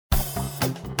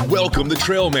Welcome to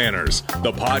Trail Manners,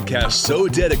 the podcast so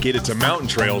dedicated to mountain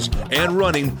trails and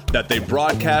running that they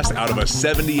broadcast out of a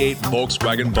 78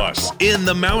 Volkswagen bus in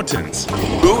the mountains.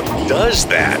 Who does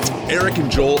that? Eric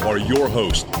and Joel are your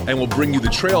hosts and will bring you the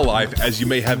trail life as you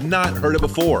may have not heard it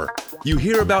before. You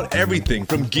hear about everything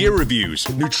from gear reviews,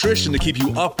 nutrition to keep you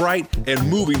upright and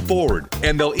moving forward,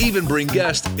 and they'll even bring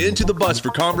guests into the bus for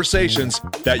conversations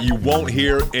that you won't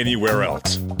hear anywhere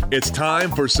else. It's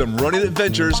time for some running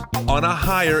adventures on a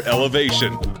higher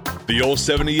elevation. The old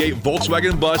 78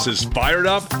 Volkswagen bus is fired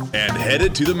up and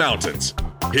headed to the mountains.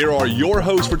 Here are your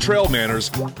hosts for Trail Manners,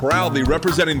 proudly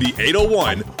representing the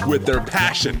 801 with their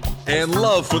passion and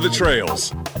love for the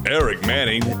trails. Eric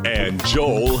Manning and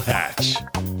Joel Hatch.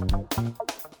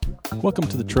 Welcome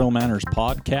to the Trail Manners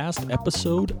podcast,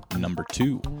 episode number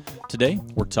 2. Today,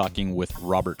 we're talking with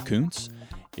Robert Kunz.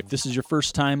 If this is your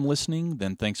first time listening,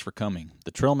 then thanks for coming.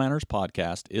 The Trail Manners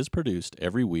podcast is produced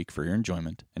every week for your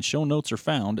enjoyment, and show notes are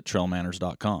found at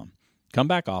trailmanners.com. Come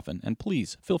back often, and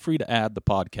please feel free to add the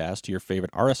podcast to your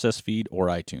favorite RSS feed or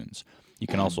iTunes. You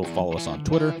can also follow us on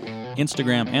Twitter,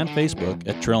 Instagram, and Facebook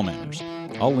at Trail Manners.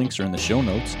 All links are in the show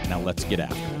notes. Now let's get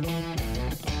after it.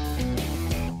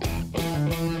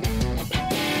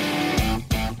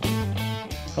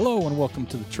 Hello and welcome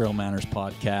to the Trail Manners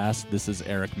podcast. This is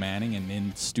Eric Manning, and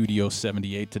in Studio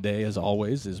 78 today, as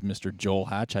always, is Mr. Joel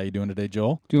Hatch. How you doing today,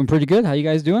 Joel? Doing pretty good. How you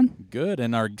guys doing? Good.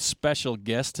 And our special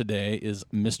guest today is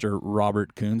Mr.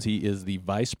 Robert Kunz. He is the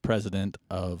Vice President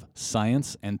of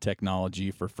Science and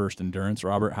Technology for First Endurance.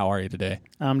 Robert, how are you today?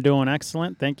 I'm doing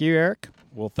excellent. Thank you, Eric.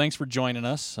 Well, thanks for joining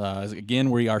us.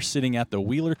 Again, we are sitting at the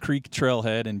Wheeler Creek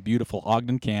Trailhead in beautiful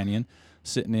Ogden Canyon,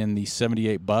 sitting in the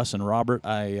 78 bus. And Robert,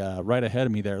 right ahead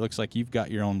of me there, it looks like you've got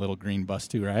your own little green bus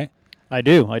too, right? I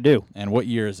do. And what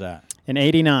year is that? An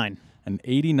 89. An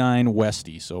 89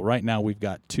 Westie. So right now we've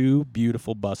got two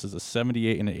beautiful buses, a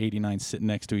 78 and an 89 sitting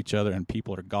next to each other, and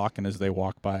people are gawking as they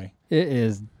walk by. It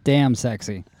is damn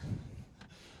sexy.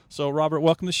 So Robert,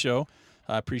 welcome to the show.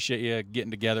 I appreciate you getting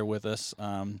together with us.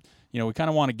 We kind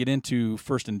of want to get into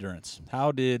First Endurance.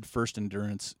 How did First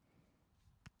Endurance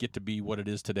get to be what it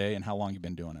is today, and how long you've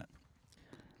been doing it?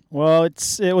 Well,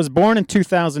 it was born in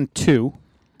 2002,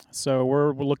 so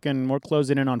we're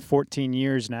closing in on 14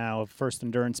 years now of First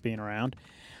Endurance being around.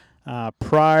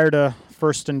 Prior to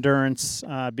First Endurance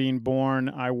being born,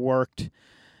 I worked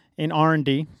in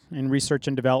R&D, in research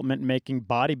and development, making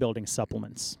bodybuilding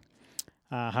supplements.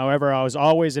 However, I was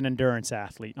always an endurance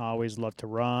athlete. I always loved to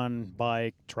run,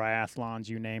 bike, triathlons,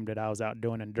 you named it. I was out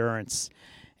doing endurance.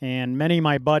 And many of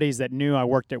my buddies that knew I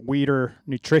worked at Weider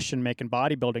Nutrition making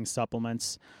bodybuilding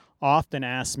supplements often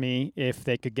asked me if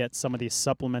they could get some of these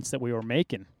supplements that we were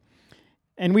making.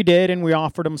 And we did, and we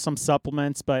offered them some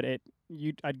supplements, but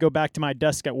I'd go back to my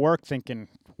desk at work thinking,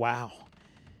 wow,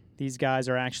 these guys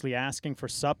are actually asking for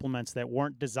supplements that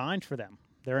weren't designed for them.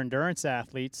 They're endurance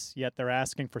athletes, yet they're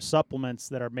asking for supplements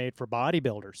that are made for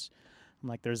bodybuilders. I'm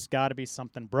like, there's got to be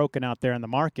something broken out there in the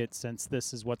market since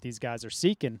this is what these guys are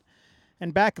seeking.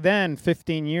 And back then,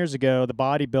 15 years ago, the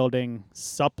bodybuilding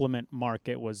supplement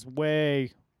market was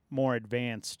way more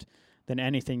advanced than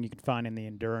anything you could find in the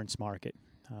endurance market.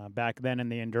 Back then in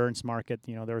the endurance market,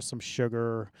 there was some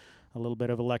sugar, a little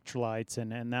bit of electrolytes,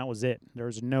 and that was it. There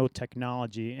was no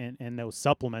technology in those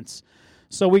supplements.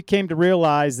 So we came to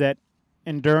realize that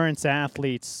endurance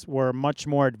athletes were much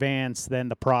more advanced than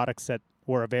the products that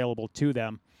were available to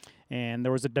them, and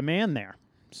there was a demand there.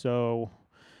 So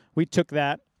we took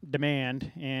that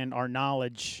demand and our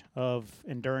knowledge of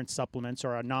endurance supplements,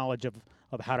 or our knowledge of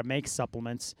how to make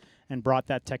supplements, and brought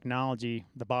that technology,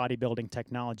 the bodybuilding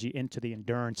technology, into the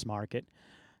endurance market.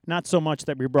 Not so much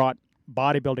that we brought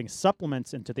bodybuilding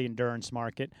supplements into the endurance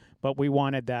market, but we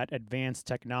wanted that advanced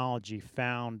technology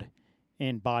found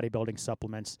in bodybuilding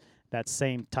supplements. That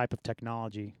same type of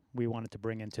technology we wanted to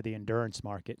bring into the endurance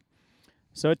market.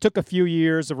 So it took a few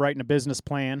years of writing a business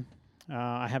plan.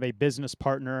 I have a business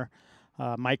partner,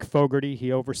 Mike Fogarty.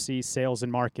 He oversees sales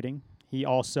and marketing. He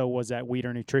also was at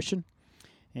Weider Nutrition,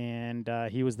 and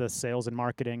he was the sales and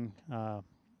marketing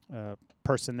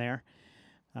person there.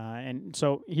 And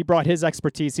so he brought his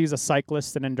expertise. He's a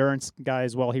cyclist and endurance guy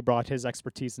as well. He brought his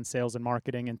expertise in sales and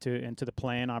marketing into the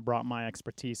plan. I brought my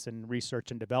expertise in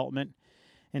research and development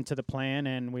into the plan,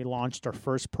 and we launched our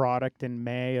first product in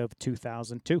May of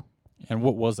 2002. And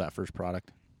what was that first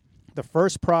product? The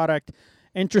first product,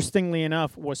 interestingly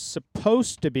enough, was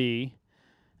supposed to be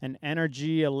an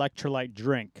energy electrolyte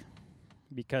drink,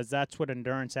 because that's what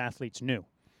endurance athletes knew.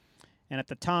 And at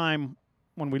the time,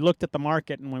 when we looked at the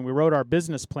market and when we wrote our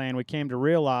business plan, we came to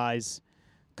realize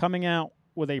coming out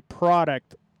with a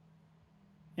product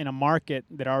in a market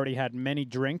that already had many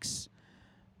drinks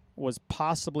was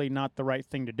possibly not the right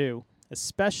thing to do,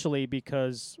 especially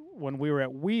because when we were at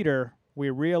Weider, we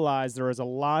realized there was a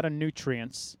lot of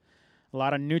nutrients, a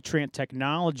lot of nutrient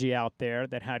technology out there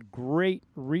that had great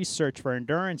research for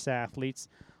endurance athletes,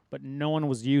 but no one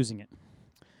was using it.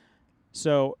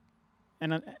 So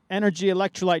an energy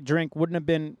electrolyte drink wouldn't have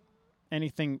been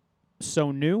anything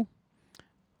so new,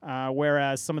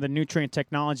 whereas some of the nutrient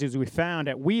technologies we found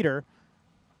at Weider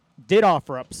did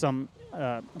offer up some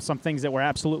things that were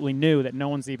absolutely new that no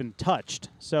one's even touched.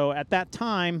 So at that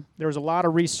time, there was a lot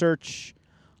of research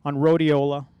on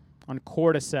rhodiola, on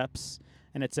cordyceps,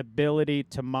 and its ability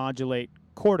to modulate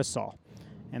cortisol.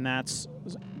 And that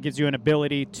gives you an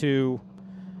ability to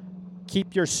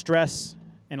keep your stress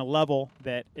in a level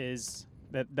that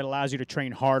allows you to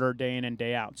train harder day in and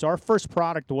day out. So our first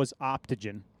product was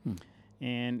Optogen.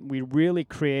 And we really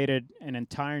created an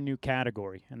entire new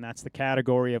category, and that's the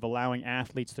category of allowing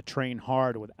athletes to train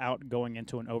hard without going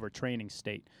into an overtraining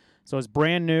state. So it's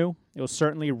brand new. It was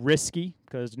certainly risky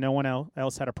because no one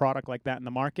else had a product like that in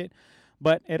the market,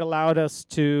 but it allowed us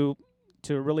to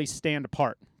really stand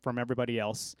apart from everybody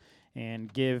else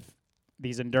and give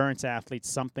these endurance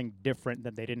athletes something different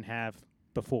that they didn't have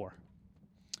before.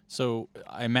 So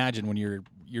I imagine when you're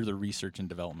the research and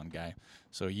development guy,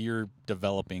 so you're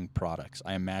developing products.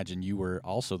 I imagine you were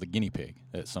also the guinea pig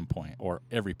at some point, or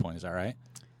every point. Is that right?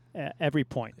 Every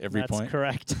point. Every That's point?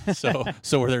 Correct. So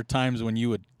were there times when you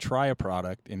would try a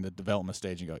product in the development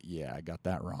stage and go, yeah, I got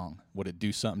that wrong? Would it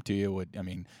do something to you?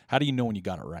 How do you know when you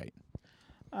got it right?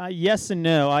 Yes and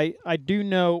no. I do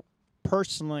know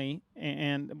personally,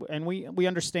 and we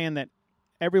understand that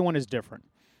everyone is different.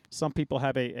 Some people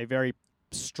have a very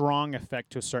strong effect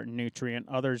to a certain nutrient.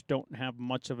 Others don't have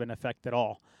much of an effect at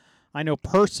all. I know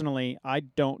personally I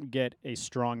don't get a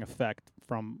strong effect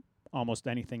from almost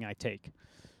anything I take.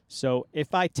 So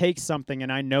if I take something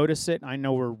and I notice it, I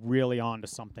know we're really on to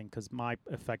something because my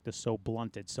effect is so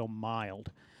blunted, so mild.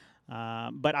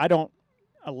 But I don't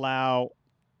allow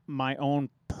my own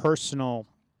personal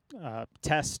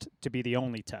test to be the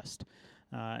only test.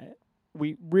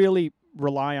 We really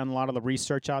rely on a lot of the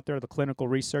research out there, the clinical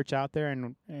research out there,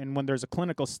 and when there's a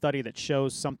clinical study that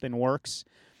shows something works,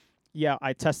 yeah,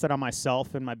 I test it on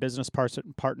myself, and my business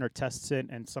partner tests it,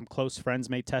 and some close friends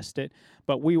may test it,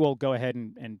 but we will go ahead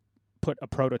and put a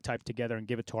prototype together and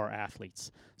give it to our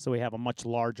athletes. So we have a much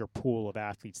larger pool of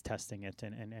athletes testing it,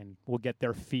 and we'll get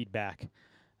their feedback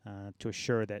to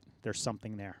assure that there's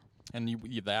something there. And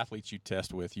the athletes you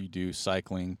test with, you do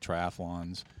cycling,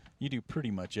 triathlons, you do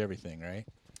pretty much everything, right?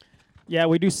 Yeah,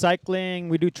 we do cycling,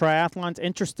 we do triathlons.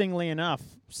 Interestingly enough,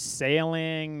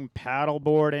 sailing,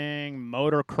 paddleboarding,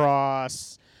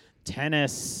 motocross,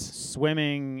 tennis,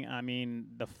 swimming,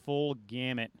 the full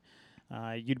gamut.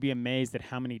 You'd be amazed at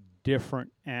how many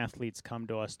different athletes come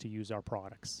to us to use our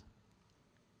products.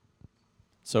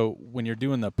 So when you're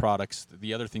doing the products,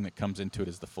 the other thing that comes into it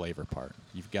is the flavor part.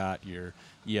 You've got your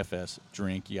EFS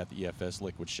drink, you got the EFS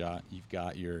liquid shot, you've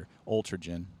got your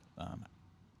Ultragen.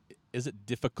 Is it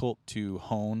difficult to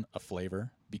hone a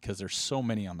flavor? Because there's so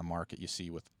many on the market you see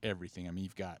with everything.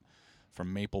 You've got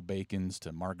from maple bacons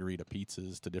to margarita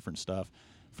pizzas to different stuff.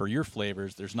 For your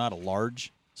flavors, there's not a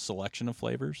large selection of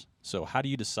flavors. So how do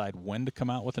you decide when to come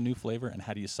out with a new flavor, and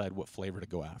how do you decide what flavor to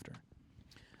go after?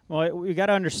 Well, we got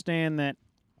to understand that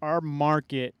our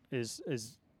market is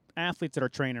athletes that are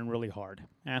training really hard,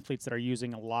 athletes that are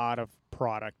using a lot of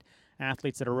product,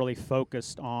 athletes that are really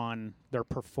focused on their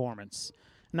performance.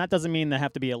 And that doesn't mean they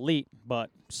have to be elite, but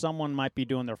someone might be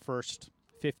doing their first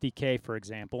 50K, for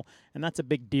example, and that's a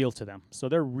big deal to them. So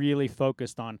they're really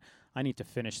focused on, I need to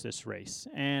finish this race.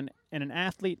 And an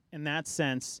athlete, in that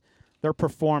sense, their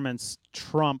performance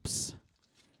trumps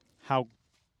how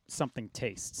something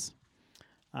tastes.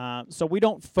 So we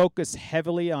don't focus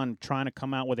heavily on trying to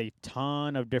come out with a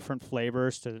ton of different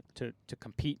flavors to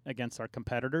compete against our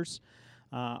competitors.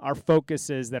 Our focus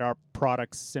is that our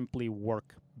products simply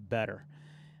work better.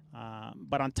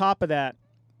 But on top of that,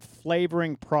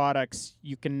 flavoring products,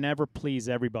 you can never please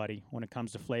everybody when it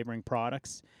comes to flavoring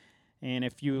products. And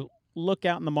if you look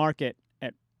out in the market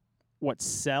at what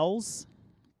sells,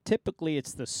 typically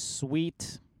it's the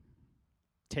sweet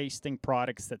tasting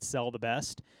products that sell the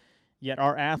best. Yet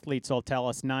our athletes will tell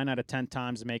us 9 out of 10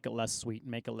 times make it less sweet,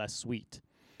 make it less sweet.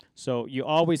 So you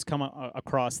always come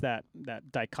across that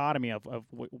dichotomy of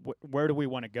where do we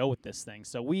want to go with this thing.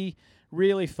 So we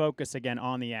really focus, again,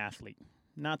 on the athlete.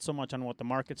 Not so much on what the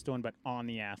market's doing, but on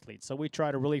the athlete. So we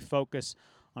try to really focus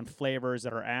on flavors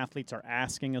that our athletes are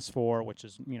asking us for, which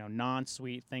is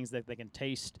non-sweet, things that they can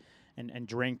taste and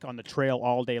drink on the trail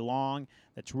all day long.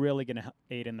 That's really going to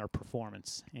aid in their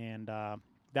performance. And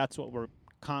that's what we're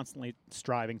constantly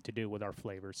striving to do with our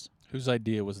flavors. Whose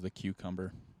idea was the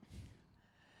cucumber?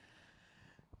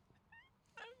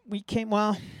 It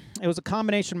was a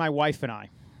combination of my wife and I.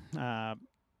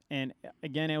 And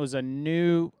again, it was a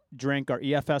new drink, our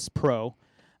EFS Pro,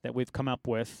 that we've come up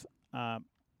with.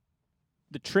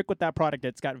 The trick with that product,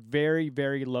 it's got very,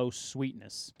 very low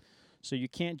sweetness. So you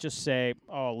can't just say,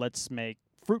 oh, let's make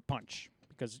fruit punch,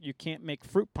 because you can't make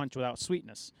fruit punch without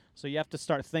sweetness. So you have to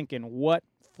start thinking what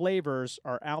flavors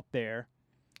are out there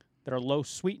that are low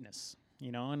sweetness.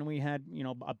 And we had,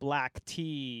 a black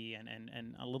tea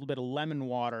and a little bit of lemon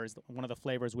water is one of the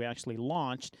flavors we actually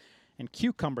launched, and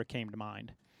cucumber came to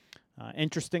mind.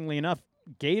 Interestingly enough,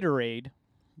 Gatorade,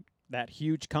 that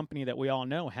huge company that we all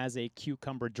know, has a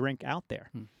cucumber drink out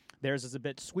there. Theirs is a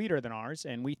bit sweeter than ours,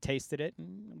 and we tasted it,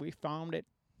 and we found it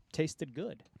tasted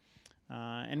good.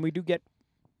 And we do get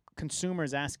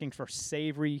consumers asking for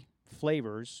savory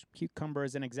flavors. Cucumber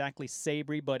isn't exactly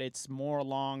savory, but it's more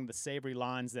along the savory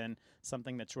lines than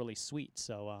something that's really sweet.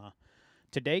 So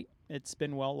to date, it's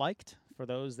been well-liked for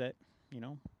those that,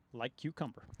 like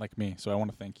cucumber. Like me. So I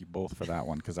want to thank you both for that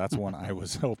one, because that's one I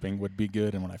was hoping would be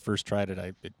good. And when I first tried it,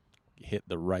 it hit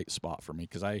the right spot for me,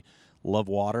 because I love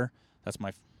water.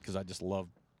 Because I just love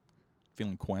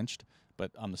feeling quenched.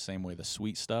 But I'm the same way. The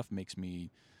sweet stuff makes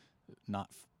me not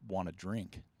want to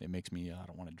drink. It makes me, I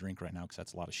don't want to drink right now because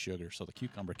that's a lot of sugar. So the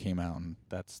cucumber came out, and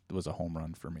that was a home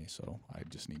run for me. So I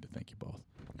just need to thank you both.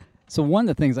 So one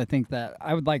of the things I think that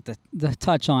I would like to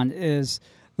touch on is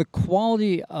the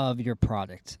quality of your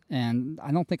product. And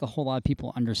I don't think a whole lot of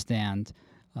people understand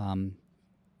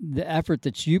the effort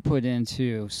that you put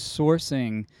into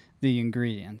sourcing the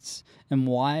ingredients, and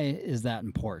why is that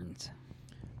important?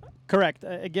 Correct.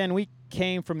 Again, we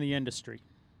came from the industry,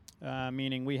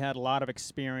 meaning we had a lot of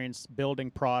experience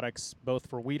building products both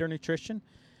for Weider Nutrition,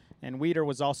 and Weider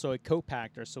was also a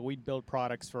co-packer, so we'd build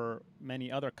products for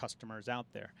many other customers out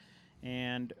there.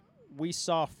 And we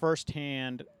saw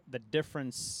firsthand the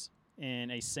difference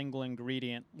in a single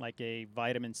ingredient like a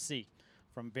vitamin C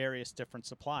from various different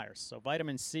suppliers. So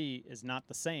vitamin C is not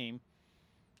the same.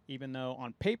 Even though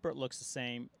on paper it looks the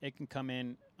same, it can come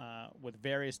in with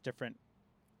various different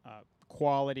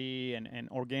quality and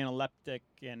organoleptic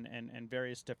and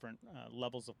various different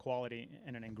levels of quality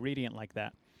in an ingredient like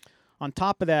that. On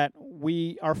top of that,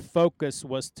 our focus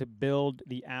was to build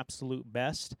the absolute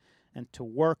best and to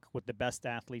work with the best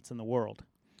athletes in the world.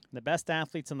 The best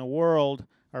athletes in the world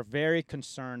are very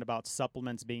concerned about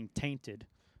supplements being tainted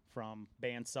from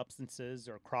banned substances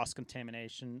or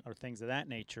cross-contamination or things of that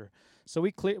nature. So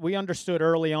we understood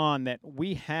early on that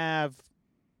we have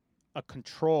a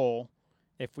control.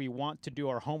 If we want to do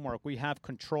our homework, we have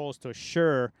controls to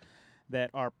assure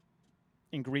that our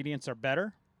ingredients are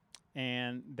better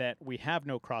and that we have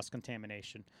no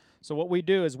cross-contamination. So what we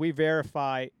do is we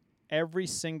verify every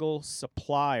single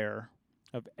supplier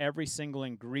of every single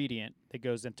ingredient that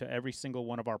goes into every single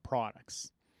one of our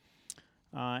products.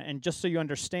 And just so you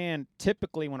understand,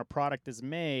 typically when a product is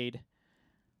made,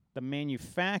 the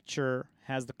manufacturer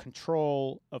has the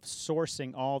control of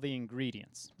sourcing all the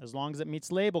ingredients. As long as it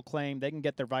meets label claim, they can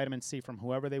get their vitamin C from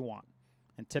whoever they want.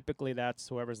 And typically that's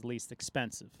whoever's least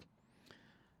expensive.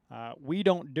 We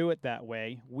don't do it that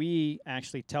way. We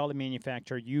actually tell the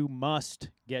manufacturer, you must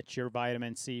get your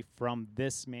vitamin C from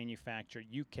this manufacturer.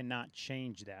 You cannot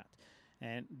change that.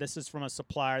 And this is from a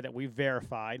supplier that we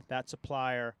verified. That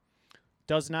supplier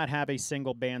does not have a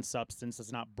single banned substance,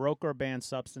 does not broker a banned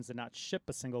substance, did not ship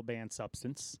a single banned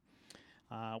substance.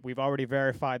 We've already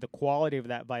verified the quality of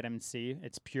that vitamin C,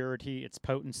 its purity, its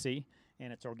potency,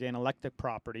 and its organoleptic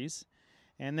properties.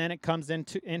 And then it comes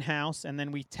into in-house, and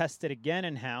then we test it again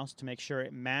in-house to make sure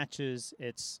it matches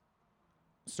its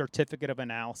certificate of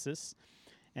analysis.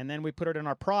 And then we put it in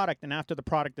our product, and after the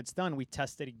product is done, we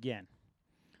test it again.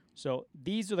 So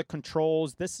these are the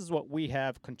controls. This is what we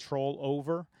have control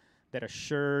over that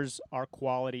assures our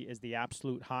quality is the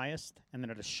absolute highest, and then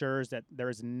it assures that there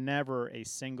is never a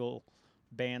single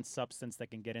banned substance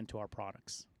that can get into our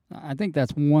products. I think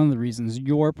that's one of the reasons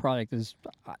your product is,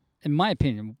 in my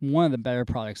opinion, one of the better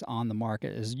products on the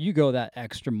market. Is you go that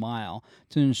extra mile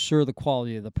to ensure the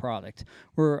quality of the product,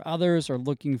 where others are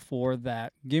looking for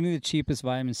that, give me the cheapest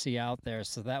vitamin C out there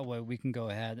so that way we can go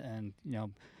ahead and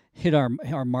hit our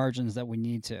margins that we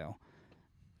need to.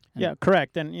 Yeah,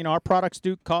 correct. And, our products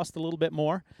do cost a little bit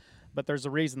more, but there's a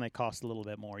reason they cost a little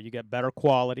bit more. You get better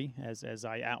quality, as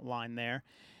I outlined there,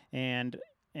 and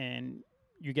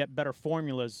you get better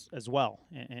formulas as well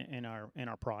in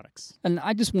our products. And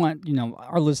I just want,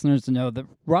 our listeners to know that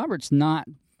Robert's not,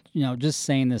 just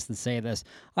saying this to say this.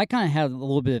 I kind of had a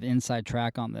little bit of inside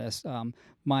track on this.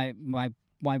 My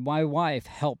my wife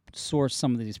helped source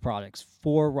some of these products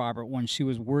for Robert when she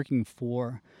was working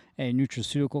for a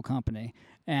nutraceutical company.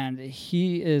 And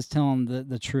he is telling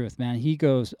the truth, man. He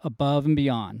goes above and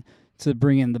beyond to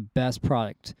bring in the best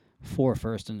product for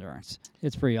First Endurance.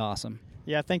 It's pretty awesome.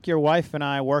 Yeah, I think your wife and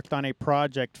I worked on a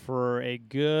project for a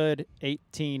good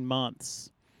 18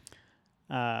 months.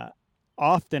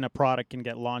 Often a product can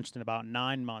get launched in about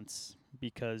 9 months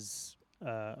because,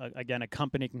 again, a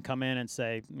company can come in and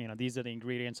say, these are the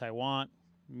ingredients I want,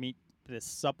 meet this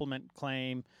supplement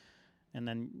claim, and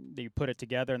then you put it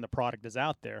together and the product is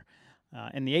out there.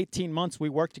 In the 18 months we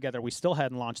worked together, we still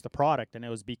hadn't launched the product, and it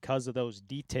was because of those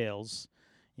details.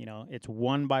 It's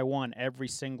one by one, every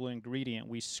single ingredient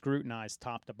we scrutinize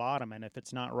top to bottom, and if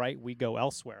it's not right, we go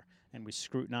elsewhere, and we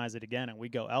scrutinize it again, and we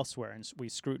go elsewhere, and we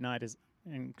scrutinize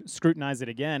it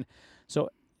again. So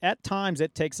at times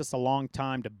it takes us a long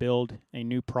time to build a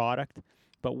new product,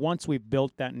 but once we've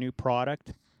built that new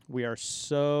product, we are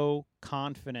so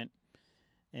confident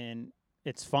in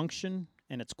its function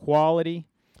and its quality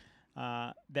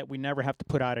that we never have to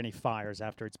put out any fires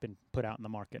after it's been put out in the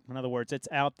market. In other words, it's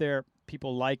out there,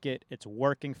 people like it, it's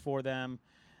working for them.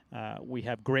 We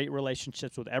have great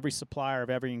relationships with every supplier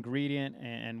of every ingredient,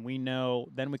 and we know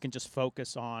then we can just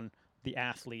focus on the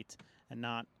athlete and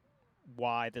not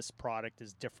why this product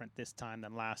is different this time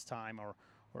than last time or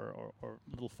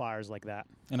little fires like that.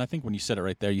 And I think when you said it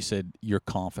right there, you said you're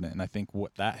confident, and I think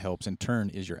what that helps in turn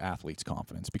is your athlete's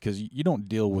confidence, because you don't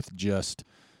deal with just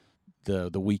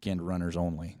the weekend runners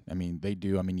only. I mean, they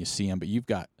do. I mean, you see them, but you've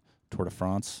got Tour de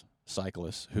France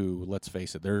cyclists who, let's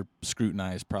face it, they're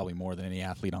scrutinized probably more than any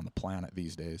athlete on the planet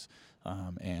these days,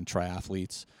 and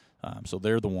triathletes. So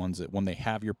they're the ones that when they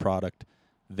have your product,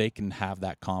 they can have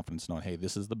that confidence knowing, hey,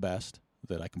 this is the best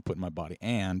that I can put in my body.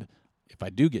 And if I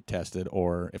do get tested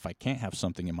or if I can't have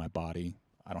something in my body,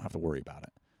 I don't have to worry about it.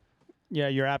 Yeah,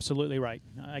 you're absolutely right.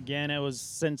 Again, it was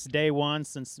since day one,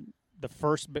 since the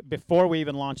first, before we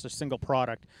even launched a single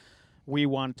product, we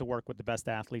wanted to work with the best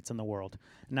athletes in the world.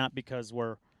 Not because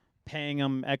we're paying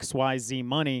them XYZ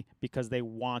money, because they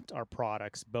want our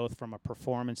products, both from a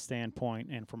performance standpoint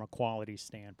and from a quality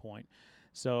standpoint.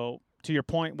 So to your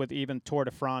point with even Tour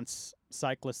de France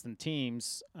cyclists and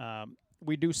teams,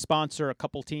 we do sponsor a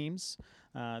couple teams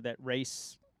that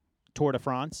race Tour de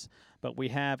France, but we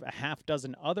have a half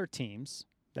dozen other teams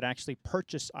that actually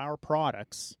purchase our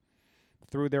products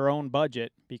through their own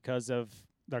budget because of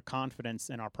their confidence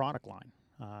in our product line.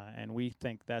 And we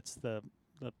think that's the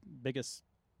biggest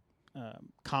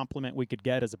compliment we could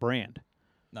get as a brand.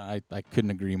 No, I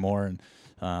couldn't agree more. And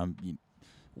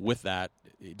with that,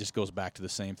 it just goes back to the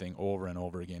same thing over and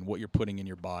over again. What you're putting in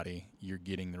your body, you're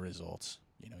getting the results.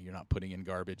 You're not putting in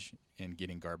garbage and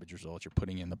getting garbage results. You're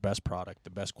putting in the best product, the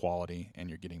best quality, and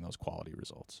you're getting those quality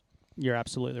results. You're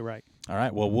absolutely right. All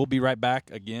right. Well, we'll be right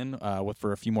back again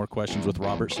for a few more questions with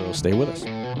Robert, so stay with us.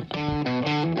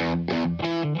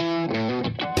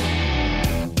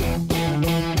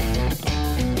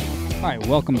 All right,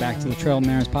 welcome back to the Trail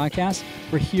Mariners Podcast.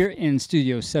 We're here in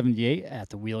Studio 78 at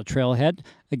the Wheeler Trailhead.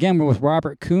 Again, we're with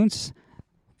Robert Kunz,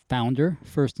 founder,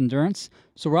 First Endurance.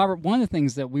 So, Robert, one of the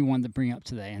things that we wanted to bring up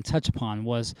today and touch upon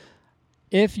was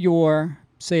if you're,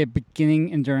 say, a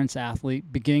beginning endurance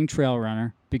athlete, beginning trail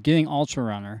runner, beginning ultra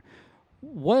runner,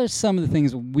 what are some of the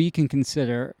things we can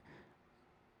consider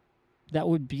that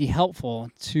would be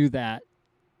helpful to that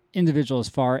individual as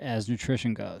far as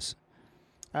nutrition goes?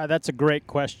 That's a great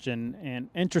question. And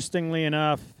interestingly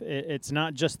enough, it's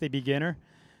not just the beginner.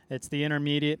 It's the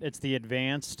intermediate. It's the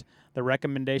advanced. The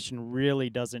recommendation really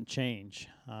doesn't change.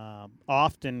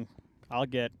 Often I'll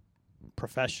get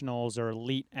professionals or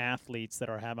elite athletes that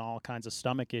are having all kinds of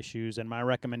stomach issues, and my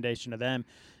recommendation to them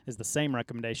is the same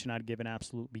recommendation I'd give an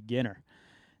absolute beginner.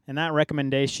 And that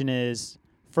recommendation is,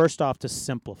 first off, to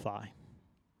simplify.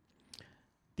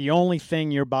 The only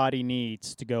thing your body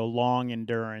needs to go long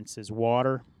endurance is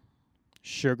water,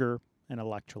 sugar, and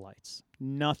electrolytes.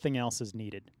 Nothing else is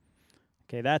needed.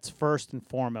 Okay, that's first and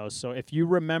foremost. So if you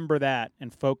remember that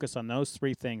and focus on those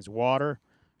three things, water,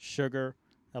 sugar,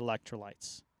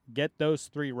 electrolytes, get those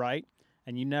three right,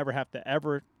 and you never have to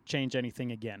ever change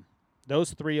anything again.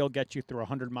 Those three will get you through a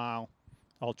 100-mile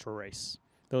ultra race.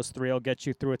 Those three will get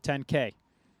you through a 10K.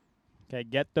 Okay,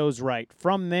 get those right.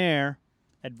 From there,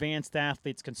 advanced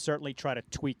athletes can certainly try to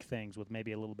tweak things with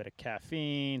maybe a little bit of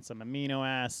caffeine, some amino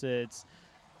acids,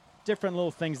 different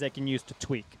little things they can use to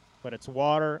tweak. But it's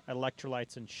water,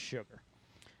 electrolytes, and sugar.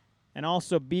 And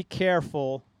also be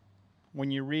careful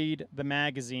when you read the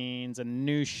magazines and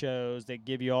news shows that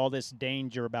give you all this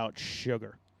danger about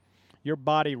sugar. Your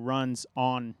body runs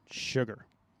on sugar.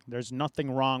 There's nothing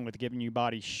wrong with giving your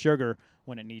body sugar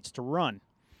when it needs to run.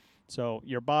 So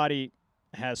your body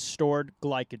has stored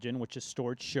glycogen, which is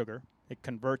stored sugar. It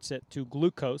converts it to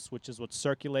glucose, which is what's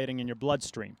circulating in your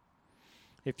bloodstream.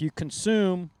 If you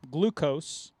consume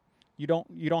glucose, you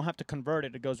don't have to convert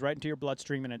it. It goes right into your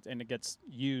bloodstream, and it gets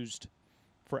used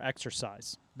for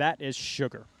exercise. That is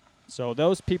sugar. So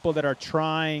those people that are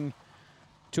trying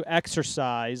to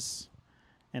exercise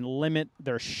and limit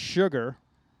their sugar,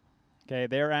 okay,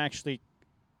 they're actually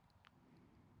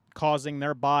causing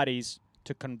their bodies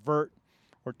to convert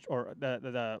or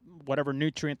the whatever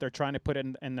nutrient they're trying to put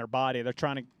in their body, they're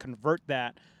trying to convert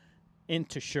that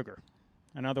into sugar.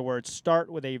 In other words,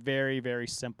 start with a very, very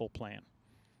simple plan.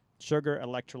 Sugar,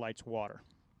 electrolytes, water.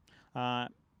 An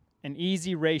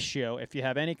easy ratio, if you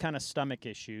have any kind of stomach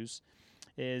issues,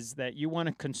 is that you want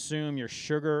to consume your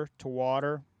sugar to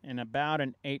water in about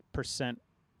an 8%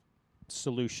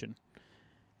 solution.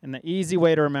 And the easy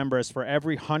way to remember is for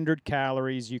every 100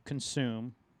 calories you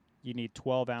consume, you need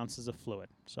 12 ounces of fluid.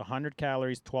 So 100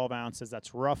 calories, 12 ounces,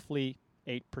 that's roughly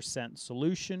 8%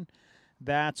 solution.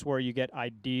 That's where you get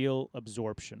ideal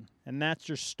absorption. And that's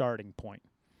your starting point.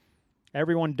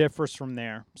 Everyone differs from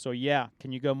there. So yeah,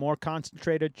 can you go more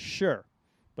concentrated? Sure.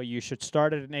 But you should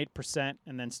start at an 8%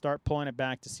 and then start pulling it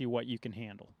back to see what you can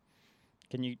handle.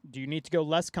 Do you need to go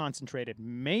less concentrated?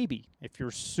 Maybe. If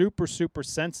you're super, super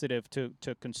sensitive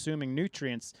to consuming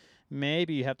nutrients,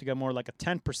 maybe you have to go more like a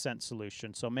 10%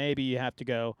 solution. So maybe you have to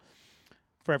go,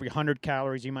 for every 100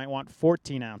 calories, you might want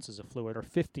 14 ounces of fluid or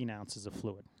 15 ounces of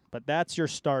fluid. But that's your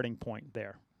starting point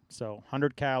there. So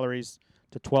 100 calories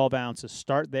to 12 ounces.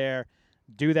 Start there.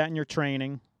 Do that in your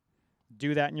training.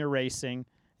 Do that in your racing.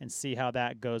 And see how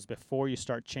that goes before you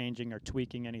start changing or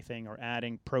tweaking anything or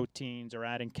adding proteins or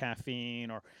adding caffeine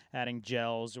or adding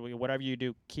gels or whatever you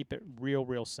do. Keep it real,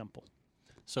 real simple.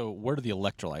 So where do the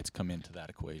electrolytes come into that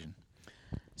equation?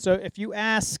 So if you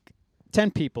ask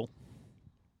 10 people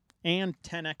and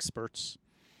 10 experts,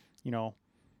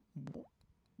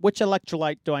 which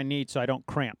electrolyte do I need so I don't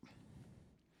cramp?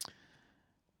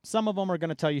 Some of them are going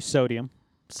to tell you sodium.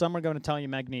 Some are going to tell you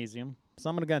magnesium.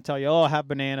 Some are going to tell you, have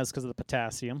bananas because of the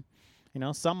potassium.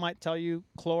 Some might tell you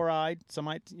chloride. Some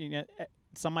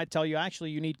might tell you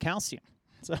actually you need calcium.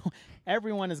 So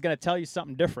everyone is going to tell you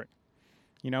something different,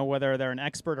 whether they're an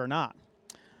expert or not.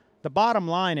 The bottom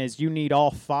line is you need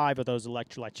all 5 of those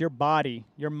electrolytes. Your body,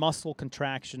 your muscle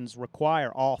contractions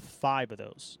require all 5 of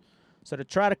those. So to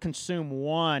try to consume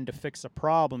one to fix a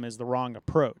problem is the wrong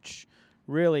approach.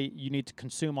 Really, you need to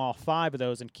consume all 5 of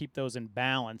those and keep those in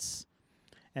balance,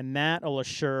 and that will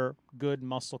assure good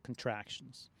muscle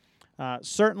contractions.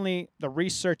 Certainly, the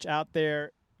research out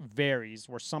there varies,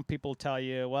 where some people tell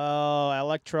you, well,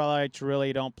 electrolytes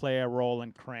really don't play a role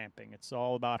in cramping. It's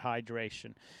all about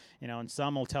hydration. And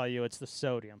some will tell you it's the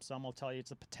sodium. Some will tell you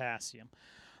it's the potassium.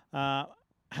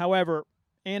 However,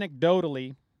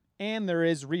 anecdotally, and there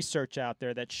is research out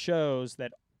there that shows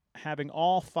that having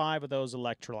all 5 of those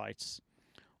electrolytes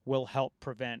will help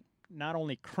prevent not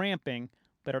only cramping,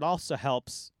 but it also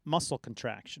helps muscle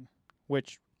contraction,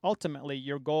 which ultimately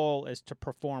your goal is to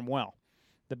perform well.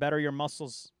 The better your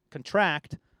muscles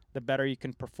contract, the better you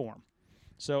can perform.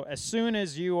 So as soon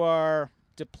as you are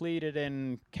depleted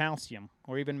in calcium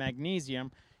or even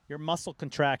magnesium, your muscle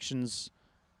contractions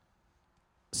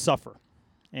suffer.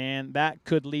 And that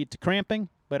could lead to cramping,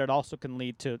 but it also can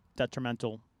lead to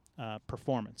detrimental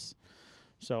performance.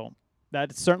 So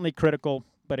that is certainly critical.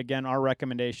 But again, our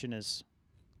recommendation is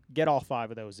get all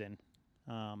 5 of those in,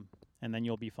 and then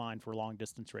you'll be fine for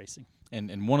long-distance racing.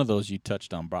 And one of those you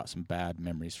touched on brought some bad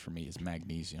memories for me is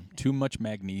magnesium. Too much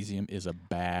magnesium is a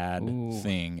bad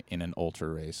thing in an ultra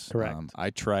race. Correct. I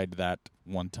tried that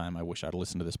one time. I wish I'd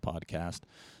listened to this podcast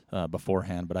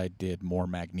beforehand, but I did more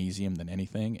magnesium than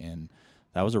anything, and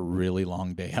that was a really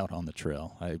long day out on the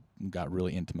trail. I got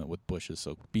really intimate with bushes,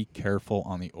 so be careful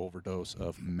on the overdose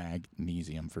of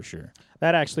magnesium for sure.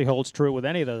 That actually holds true with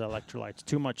any of those electrolytes.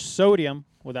 Too much sodium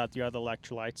without the other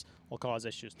electrolytes will cause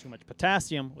issues. Too much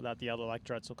potassium without the other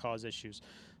electrolytes will cause issues.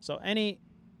 So any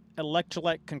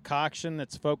electrolyte concoction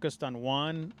that's focused on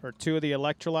 1 or 2 of the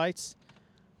electrolytes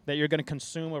that you're going to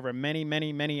consume over many,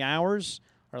 many, many hours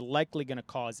are likely going to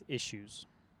cause issues.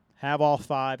 Have all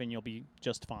 5 and you'll be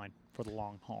just fine for the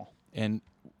long haul. And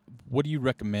what do you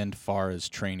recommend far as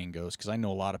training goes? Because I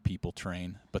know a lot of people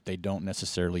train, but they don't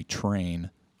necessarily train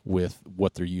with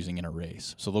what they're using in a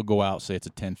race. So they'll go out, say it's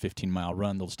a 10, 15-mile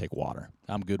run, they'll just take water.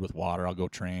 I'm good with water, I'll go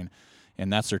train.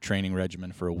 And that's their training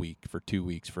regimen for a week, for 2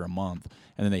 weeks, for a month.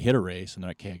 And then they hit a race, and they're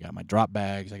like, hey, I got my drop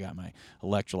bags, I got my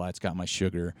electrolytes, got my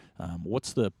sugar.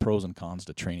 What's the pros and cons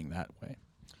to training that way?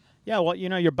 Yeah, well,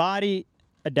 your body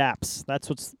adapts. That's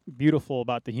what's beautiful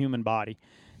about the human body.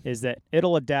 is that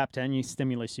it'll adapt to any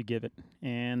stimulus you give it.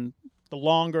 And the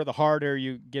longer, the harder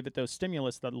you give it those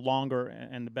stimulus, the longer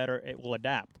and the better it will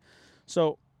adapt.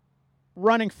 So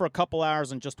running for a couple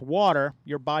hours in just water,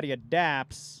 your body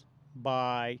adapts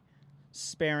by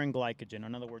sparing glycogen.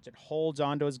 In other words, it holds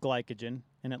onto its glycogen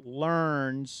and it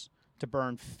learns to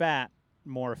burn fat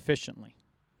more efficiently,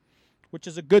 which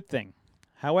is a good thing.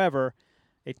 However,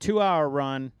 a 2-hour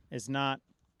run is not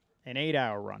an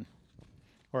 8-hour run,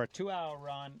 or a 2-hour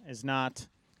run is not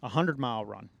a 100-mile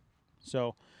run.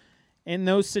 So in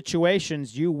those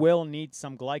situations, you will need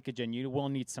some glycogen. You will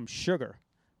need some sugar.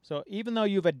 So even though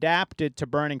you've adapted to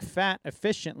burning fat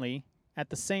efficiently, at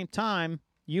the same time,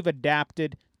 you've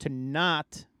adapted to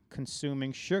not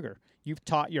consuming sugar. You've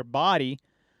taught your body,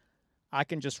 I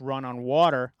can just run on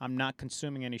water. I'm not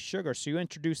consuming any sugar. So you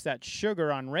introduce that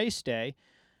sugar on race day,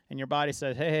 and your body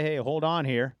says, hey, hold on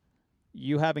here.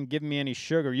 You haven't given me any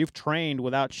sugar. You've trained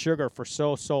without sugar for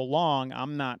so long.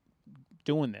 I'm not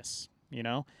doing this,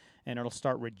 and it'll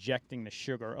start rejecting the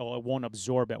sugar, or it won't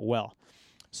absorb it well.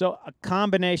 So a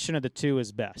combination of the two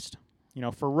is best.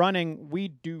 For running,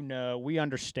 we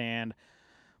understand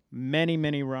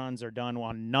many runs are done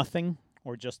on nothing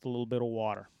or just a little bit of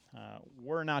water.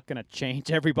 We're not going to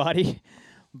change everybody,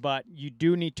 but you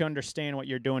do need to understand what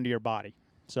you're doing to your body.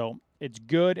 So it's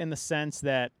good in the sense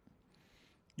that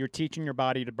you're teaching your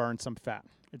body to burn some fat.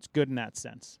 It's good in that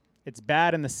sense. It's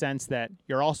bad in the sense that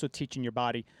you're also teaching your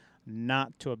body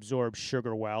not to absorb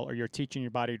sugar well, or you're teaching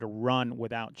your body to run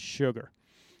without sugar.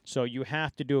 So you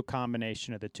have to do a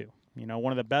combination of the two.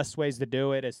 One of the best ways to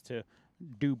do it is to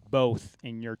do both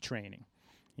in your training.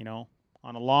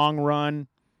 On a long run,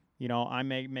 I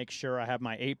may make sure I have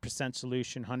my 8%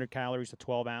 solution, 100 calories to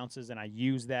 12 ounces, and I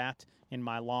use that in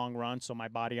my long run so my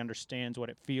body understands what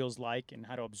it feels like and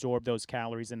how to absorb those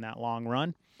calories in that long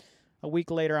run. A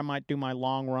week later, I might do my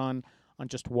long run on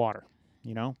just water,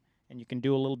 and you can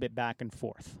do a little bit back and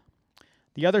forth.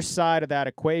 The other side of that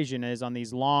equation is on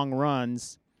these long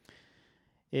runs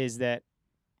is that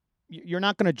you're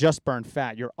not going to just burn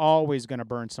fat. You're always going to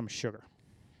burn some sugar.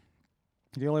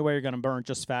 The only way you're going to burn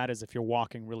just fat is if you're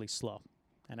walking really slow.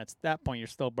 And at that point, you're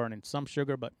still burning some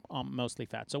sugar, but mostly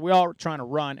fat. So we all are trying to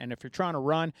run, and if you're trying to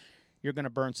run, you're going to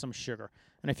burn some sugar.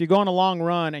 And if you go on a long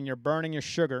run and you're burning your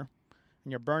sugar,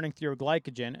 and you're burning through your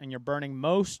glycogen, and you're burning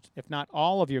most, if not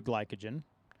all of your glycogen,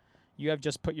 you have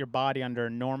just put your body under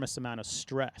an enormous amount of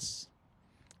stress.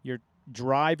 You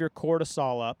drive your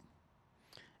cortisol up,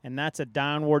 and that's a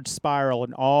downward spiral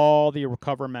in all the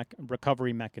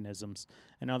recovery mechanisms.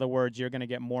 In other words, you're going to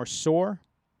get more sore.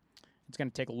 It's going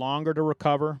to take longer to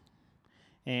recover,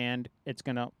 and it's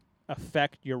going to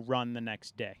affect your run the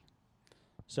next day.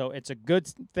 So it's a good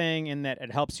thing in that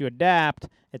it helps you adapt.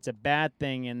 It's a bad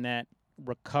thing in that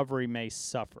recovery may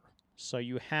suffer. So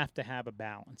you have to have a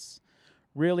balance.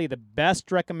 Really, the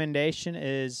best recommendation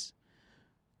is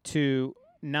to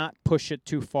not push it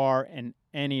too far in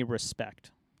any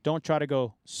respect. Don't try to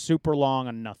go super long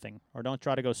on nothing, or don't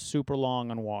try to go super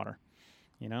long on water.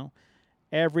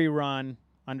 Every run,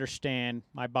 understand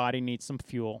my body needs some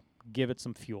fuel. Give it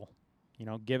some fuel.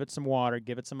 Give it some water,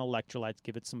 give it some electrolytes,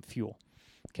 give it some fuel.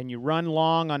 Can you run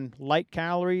long on light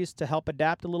calories to help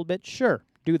adapt a little bit? Sure,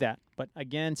 do that. But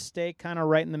again, stay kind of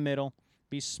right in the middle.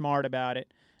 Be smart about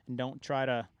it, and don't try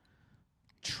to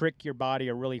trick your body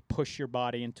or really push your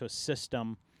body into a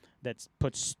system that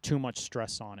puts too much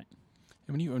stress on it.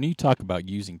 When you talk about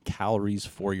using calories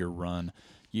for your run,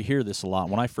 you hear this a lot.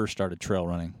 When I first started trail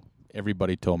running,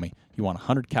 everybody told me, you want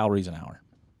 100 calories an hour.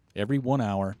 Every 1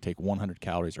 hour, take 100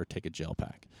 calories or take a gel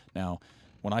pack. Now,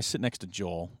 when I sit next to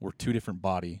Joel, we're two different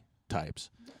body types.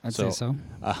 I'd say so.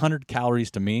 100 calories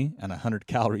to me and 100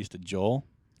 calories to Joel,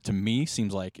 to me,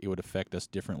 seems like it would affect us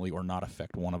differently or not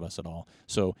affect one of us at all.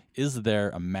 So is there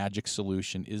a magic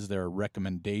solution? Is there a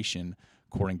recommendation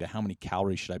according to how many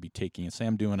calories should I be taking? And say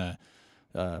I'm doing a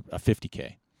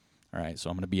 50K. All right, so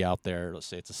I'm going to be out there, let's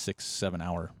say it's a 6-7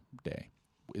 hour day.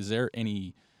 Is there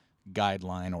any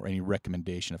guideline or any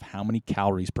recommendation of how many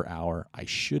calories per hour I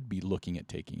should be looking at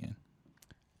taking in?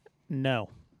 No.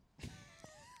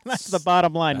 That's the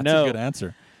bottom line. That's no. a good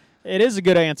answer. It is a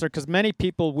good answer because many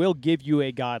people will give you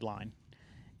a guideline.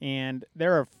 And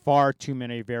there are far too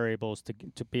many variables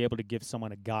to be able to give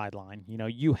someone a guideline.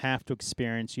 You have to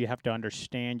experience, you have to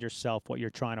understand yourself, what you're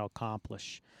trying to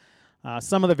accomplish.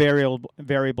 Some of the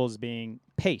variables being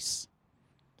pace.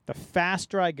 The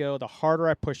faster I go, the harder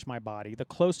I push my body, the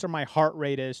closer my heart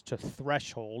rate is to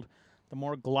threshold, the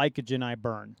more glycogen I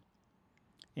burn.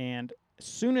 And as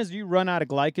soon as you run out of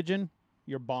glycogen,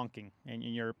 you're bonking and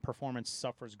your performance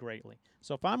suffers greatly.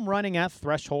 So if I'm running at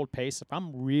threshold pace, if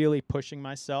I'm really pushing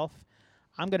myself,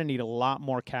 I'm going to need a lot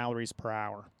more calories per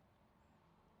hour.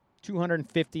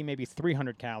 250, maybe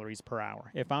 300 calories per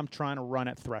hour if I'm trying to run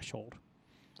at threshold.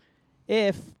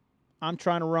 If I'm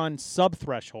trying to run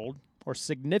sub-threshold or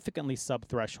significantly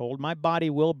sub-threshold, my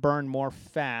body will burn more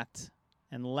fat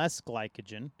and less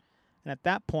glycogen. And at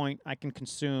that point, I can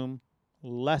consume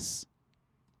less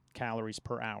calories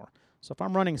per hour. So if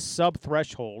I'm running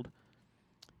sub-threshold,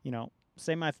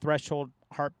 say my threshold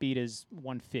heartbeat is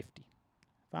 150.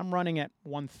 If I'm running at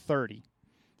 130,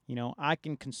 I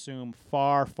can consume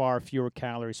far, far fewer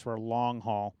calories for a long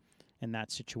haul in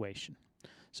that situation.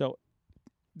 So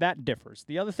that differs.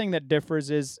 The other thing that differs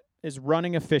is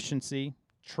running efficiency,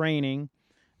 training,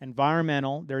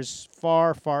 environmental. There's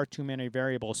far, far too many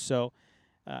variables. So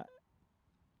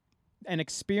an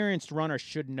experienced runner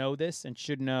should know this and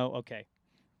should know, okay,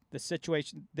 the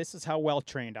situation, this is how well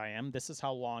trained I am. This is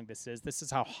how long this is. This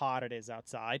is how hot it is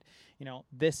outside.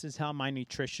 This is how my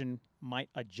nutrition might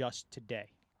adjust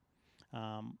today.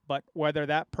 But whether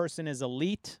that person is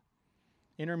elite,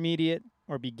 intermediate,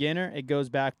 or beginner, it goes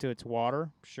back to its water,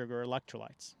 sugar,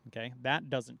 electrolytes. Okay, that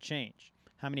doesn't change.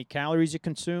 How many calories you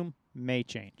consume may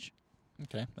change.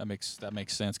 Okay, that makes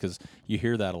sense, because you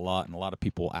hear that a lot, and a lot of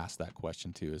people ask that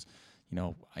question too. Is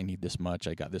I need this much.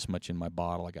 I got this much in my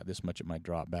bottle. I got this much in my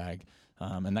drop bag,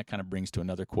 and that kind of brings to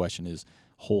another question: is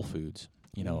whole foods.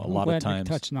 A lot of times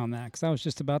you're touching on that, because I was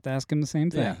just about to ask him the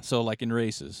same thing. Yeah. So like in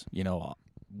races,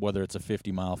 whether it's a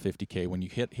 50-mile, 50K, when you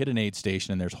hit an aid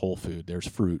station and there's whole food, there's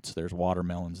fruits, there's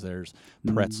watermelons, there's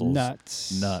pretzels,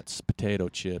 nuts, potato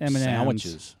chips, M&Ms.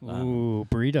 sandwiches. Ooh,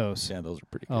 burritos. Yeah, those are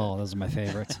pretty good. Oh, those are my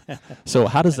favorites. So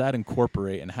how does that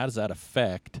incorporate, and how does that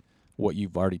affect what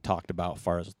you've already talked about as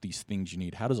far as these things you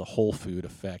need? How does a whole food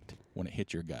affect when it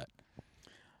hits your gut?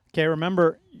 Okay,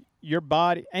 remember, your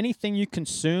body, anything you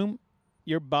consume,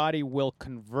 your body will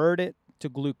convert it to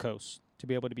glucose to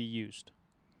be able to be used.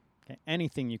 Okay,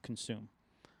 anything you consume.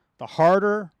 The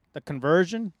harder the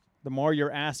conversion, the more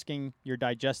you're asking your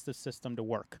digestive system to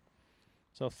work.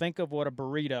 So think of what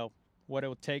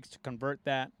it takes to convert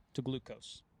that to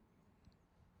glucose.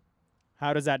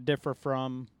 How does that differ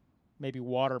from maybe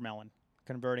watermelon,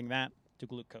 converting that to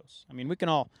glucose? I mean, it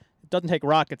doesn't take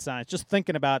rocket science. Just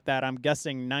thinking about that, I'm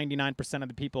guessing 99% of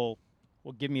the people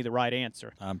will give me the right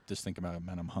answer. I'm just thinking about it,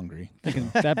 man. I'm hungry.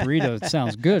 That burrito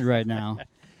sounds good right now.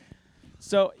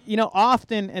 So,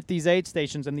 often at these aid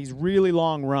stations and these really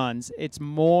long runs, it's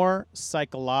more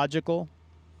psychological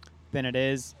than it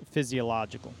is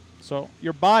physiological. So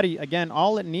your body, again,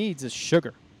 all it needs is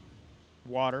sugar,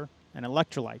 water, and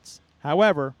electrolytes.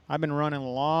 However, I've been running a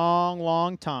long,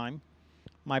 long time.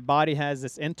 My body has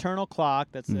this internal clock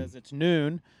that says it's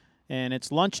noon and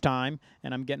it's lunchtime,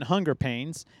 and I'm getting hunger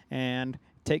pains, and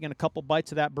taking a couple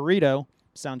bites of that burrito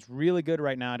sounds really good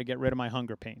right now to get rid of my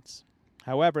hunger pains.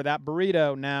 However, that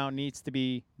burrito now needs to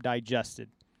be digested,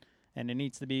 and it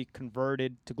needs to be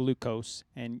converted to glucose,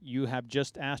 and you have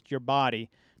just asked your body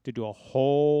to do a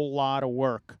whole lot of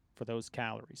work for those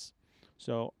calories.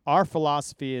 So our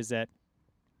philosophy is that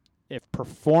if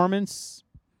performance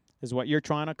is what you're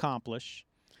trying to accomplish,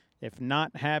 if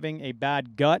not having a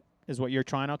bad gut is what you're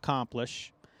trying to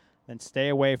accomplish, then stay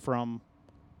away from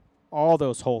all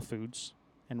those whole foods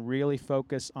and really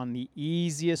focus on the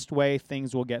easiest way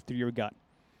things will get through your gut.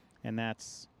 And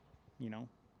that's,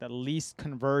 the least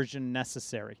conversion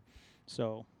necessary.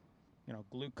 So,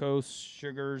 glucose,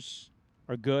 sugars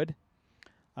are good.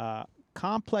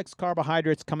 Complex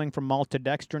carbohydrates coming from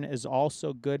maltodextrin is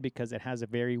also good because it has a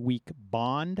very weak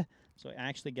bond. So it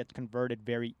actually gets converted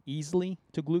very easily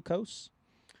to glucose.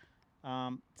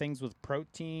 Things with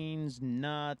proteins,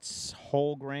 nuts,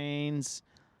 whole grains,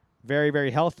 very,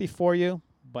 very healthy for you,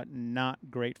 but not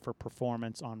great for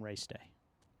performance on race day.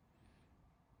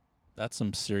 That's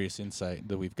some serious insight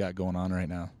that we've got going on right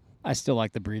now. I still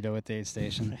like the burrito at the aid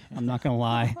station. I'm not going to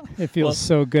lie. It feels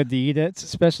so good to eat it,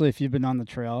 especially if you've been on the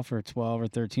trail for 12 or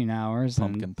 13 hours.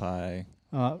 Pumpkin pie.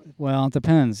 Well, it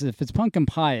depends. If it's pumpkin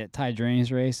pie at Ty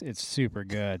Drainey's race, it's super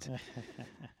good.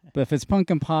 But if it's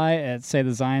pumpkin pie at, say,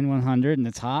 the Zion 100 and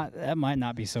it's hot, that might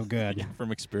not be so good.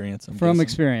 From experience, I'm From guessing.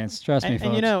 experience. Trust me,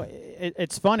 folks. And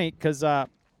it's funny because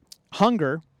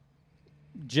hunger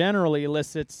generally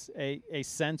elicits a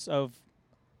sense of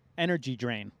energy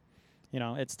drain.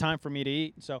 It's time for me to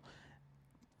eat. So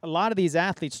a lot of these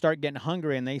athletes start getting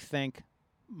hungry and they think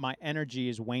my energy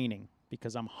is waning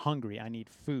because I'm hungry. I need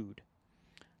food.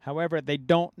 However, they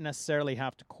don't necessarily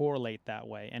have to correlate that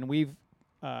way. And we've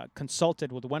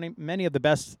consulted with many of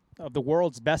the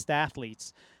world's best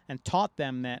athletes and taught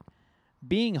them that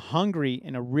being hungry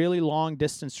in a really long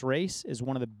distance race is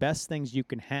one of the best things you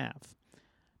can have,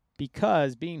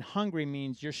 because being hungry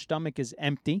means your stomach is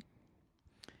empty.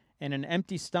 And an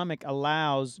empty stomach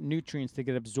allows nutrients to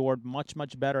get absorbed much,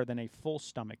 much better than a full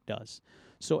stomach does.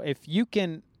 So if you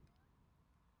can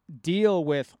deal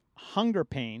with hunger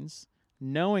pains,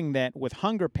 knowing that with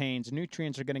hunger pains,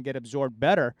 nutrients are going to get absorbed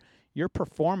better, your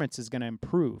performance is going to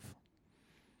improve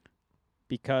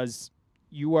because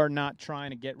you are not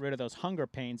trying to get rid of those hunger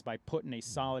pains by putting a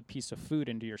solid piece of food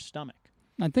into your stomach.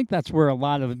 I think that's where a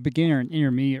lot of beginner and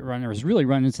intermediate runners really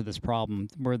run into this problem,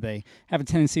 where they have a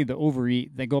tendency to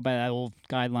overeat. They go by that old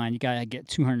guideline, you got to get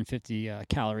 250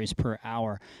 calories per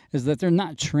hour, is that they're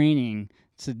not training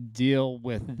to deal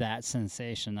with that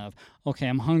sensation of, okay,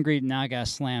 I'm hungry, now I got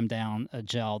to slam down a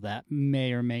gel that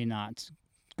may or may not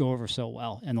go over so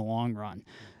well in the long run.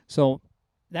 So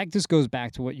that just goes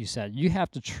back to what you said. You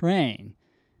have to train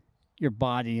your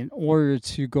body in order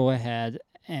to go ahead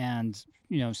and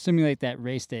simulate that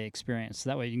race day experience. So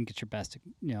that way you can get your best,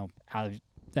 out of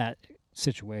that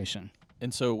situation.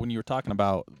 And so when you were talking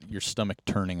about your stomach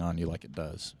turning on you like it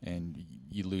does, and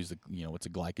you lose the, it's a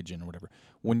glycogen or whatever.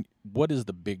 What is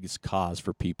the biggest cause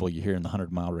for people? You hear in the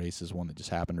 100-mile races, one that just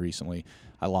happened recently.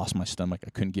 I lost my stomach. I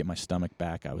couldn't get my stomach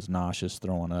back. I was nauseous,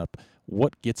 throwing up.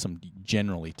 What gets them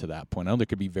generally to that point? I know there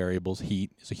could be variables.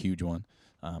 Heat is a huge one,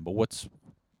 but what's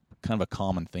kind of a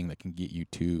common thing that can get you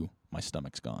to my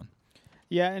stomach's gone?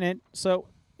 Yeah, and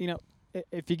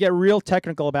if you get real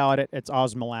technical about it, it's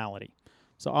osmolality.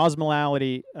 So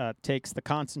osmolality takes the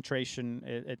concentration,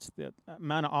 it's the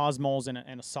amount of osmoles in a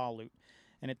solute,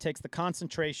 and it takes the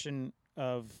concentration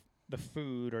of the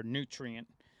food or nutrient.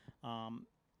 Let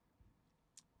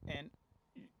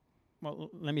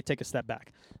me take a step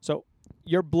back. So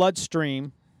your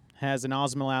bloodstream has an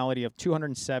osmolality of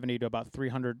 270 to about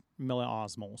 300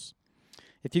 milliosmoles.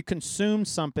 If you consume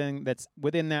something that's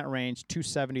within that range,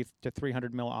 270 to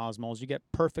 300 milliosmoles, you get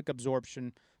perfect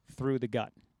absorption through the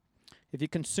gut. If you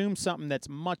consume something that's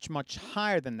much, much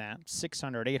higher than that,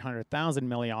 600, 800, 1,000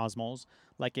 milliosmoles,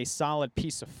 like a solid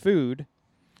piece of food,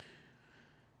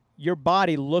 your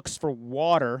body looks for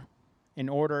water in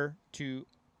order to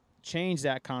change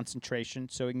that concentration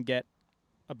so it can get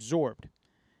absorbed.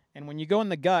 And when you go in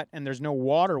the gut and there's no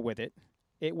water with it,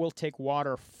 it will take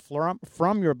water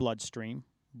from your bloodstream,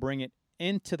 bring it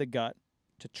into the gut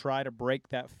to try to break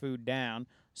that food down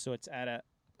so it's at a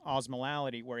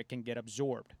osmolality where it can get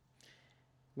absorbed.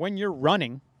 When you're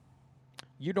running,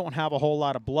 you don't have a whole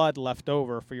lot of blood left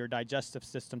over for your digestive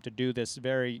system to do this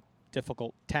very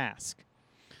difficult task.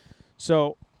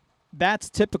 So that's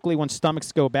typically when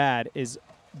stomachs go bad, is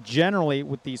generally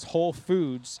with these whole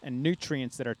foods and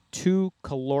nutrients that are too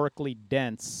calorically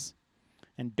dense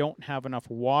and don't have enough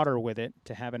water with it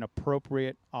to have an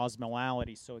appropriate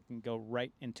osmolality so it can go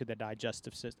right into the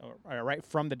digestive system, or right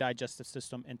from the digestive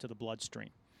system into the bloodstream.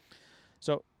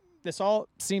 So this all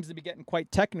seems to be getting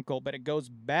quite technical, but it goes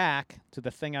back to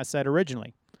the thing I said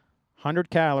originally,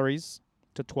 100 calories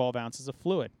to 12 ounces of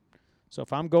fluid. So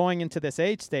if I'm going into this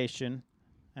aid station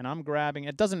and I'm grabbing,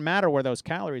 it doesn't matter where those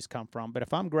calories come from, but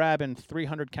if I'm grabbing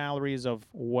 300 calories of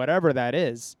whatever that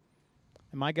is,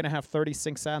 am I going to have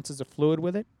 36 ounces of fluid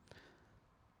with it?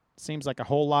 Seems like a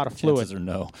whole lot of fluid. Chances are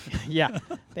no. Yeah,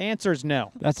 the answer is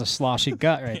no. That's a sloshy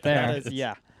gut right there.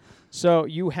 Yeah. So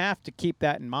you have to keep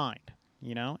that in mind.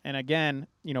 And again,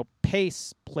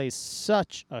 pace plays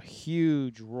such a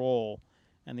huge role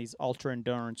in these ultra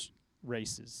endurance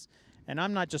races. And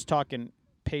I'm not just talking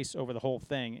pace over the whole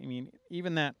thing. I mean,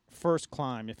 even that first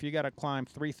climb, if you got to climb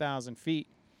 3,000 feet,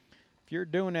 if you're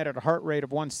doing it at a heart rate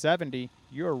of 170,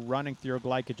 you're running through your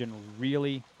glycogen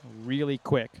really, really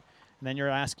quick. And then you're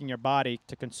asking your body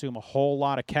to consume a whole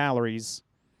lot of calories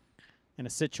in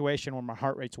a situation where my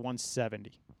heart rate's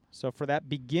 170. So for that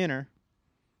beginner,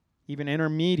 even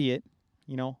intermediate,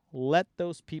 let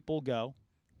those people go.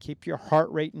 Keep your heart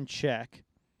rate in check.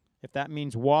 If that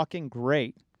means walking,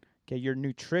 great. Okay, your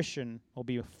nutrition will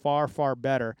be far, far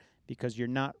better because you're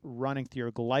not running through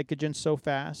your glycogen so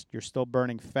fast. You're still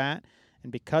burning fat.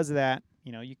 And because of that,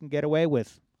 you can get away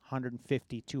with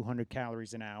 150, 200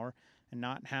 calories an hour and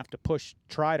not have to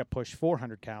try to push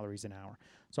 400 calories an hour.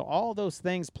 So all those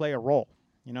things play a role.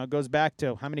 It goes back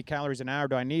to how many calories an hour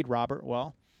do I need, Robert?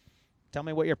 Well, tell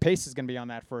me what your pace is going to be on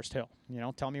that first hill.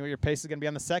 Tell me what your pace is going to be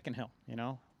on the second hill.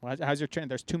 How's your training?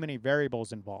 There's too many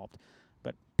variables involved.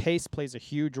 But pace plays a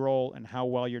huge role in how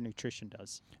well your nutrition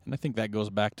does. And I think that goes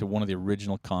back to one of the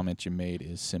original comments you made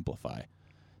is simplify.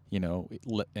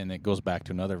 And it goes back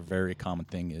to another very common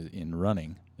thing in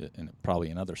running, and probably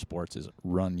in other sports, is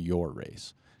run your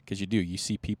race. Because you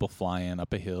see people flying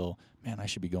up a hill, man, I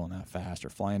should be going that fast, or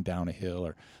flying down a hill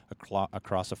or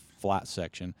across a flat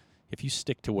section. if you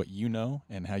stick to what you know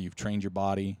and how you've trained your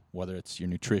body, whether it's your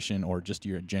nutrition or just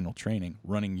your general training,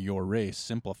 running your race,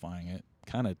 simplifying it,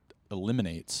 kind of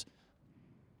eliminates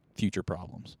future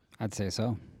problems. I'd say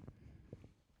so.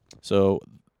 So,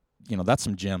 that's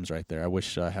some gems right there. I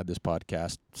wish I had this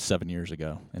podcast 7 years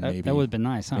ago, and That would have been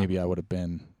nice, huh? maybe I would have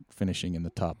been finishing in the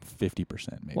top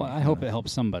 50%. Maybe. Well, I hope it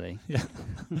helps somebody. Yeah.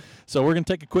 So we're going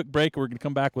to take a quick break. We're going to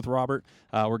come back with Robert.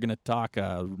 We're going to talk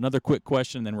another quick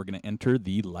question, then we're going to enter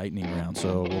the lightning round.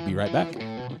 So we'll be right back.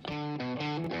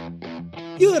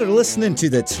 You're listening to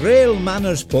the Trail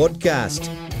Manners Podcast,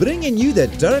 bringing you the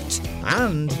dirt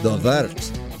and the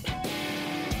vert.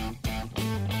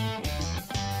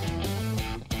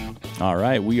 All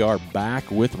right, we are back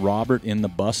with Robert in the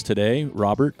bus today.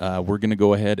 Robert, we're going to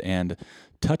go ahead and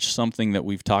touch something that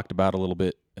we've talked about a little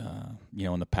bit,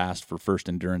 in the past for First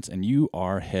Endurance, and you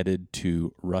are headed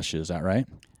to Russia. Is that right?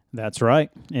 That's right.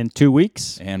 In 2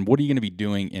 weeks. And what are you going to be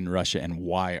doing in Russia, and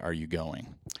why are you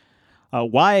going?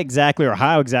 Why exactly or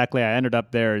how exactly I ended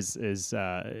up there is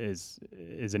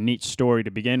a neat story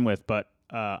to begin with. But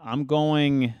I'm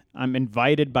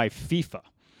invited by FIFA,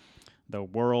 the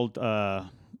World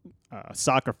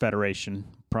Soccer Federation,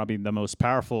 probably the most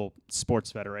powerful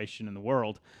sports federation in the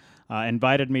world,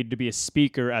 invited me to be a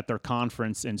speaker at their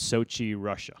conference in Sochi,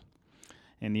 Russia.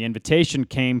 And the invitation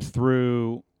came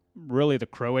through really the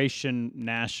Croatian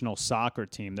national soccer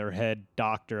team. Their head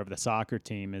doctor of the soccer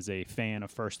team is a fan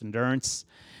of First Endurance,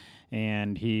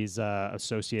 and he's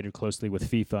associated closely with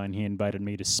FIFA, and he invited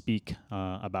me to speak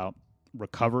about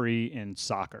recovery in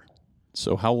soccer.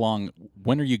 So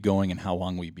when are you going, and how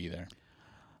long will you be there?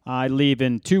 I leave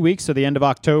in 2 weeks, so the end of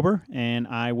October, and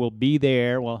I will be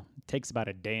there. Well, it takes about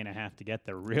a day and a half to get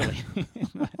there, really.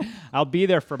 I'll be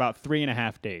there for about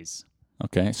 3.5 days.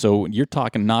 Okay, so you're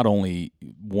talking not only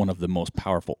one of the most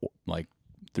powerful,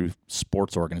 through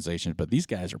sports organizations, but these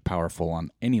guys are powerful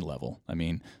on any level. I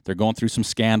mean, they're going through some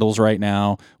scandals right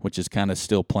now, which is kind of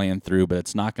still playing through, but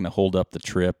it's not going to hold up the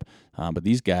trip. But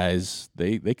these guys,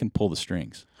 they can pull the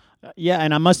strings. Yeah,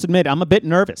 and I must admit, I'm a bit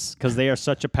nervous because they are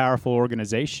such a powerful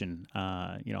organization.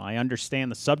 I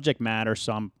understand the subject matter,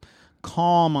 so I'm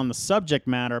calm on the subject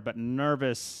matter, but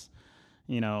nervous,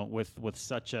 with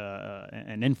such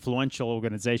an influential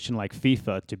organization like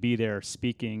FIFA to be there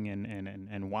speaking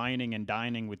and whining and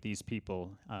dining with these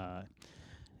people.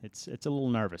 It's a little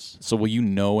nervous. So will you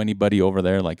know anybody over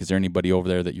there? Is there anybody over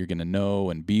there that you're going to know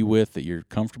and be with that you're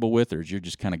comfortable with, or is you're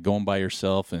just kind of going by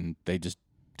yourself and they just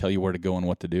tell you where to go and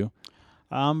what to do?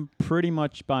 I'm pretty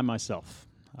much by myself.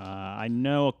 I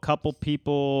know a couple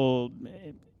people,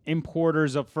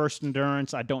 importers of First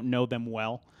Endurance. I don't know them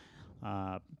well,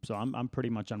 so I'm pretty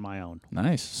much on my own.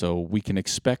 Nice. So we can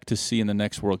expect to see in the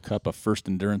next World Cup a First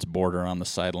Endurance border on the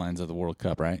sidelines of the World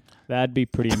Cup, right? That'd be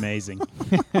pretty amazing.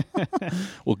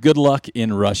 Well, good luck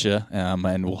in Russia,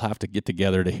 and we'll have to get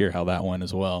together to hear how that went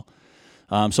as well.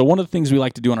 So one of the things we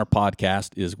like to do on our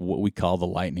podcast is what we call the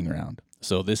lightning round.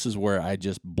 So this is where I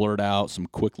just blurt out some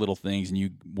quick little things,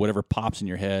 and whatever pops in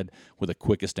your head with the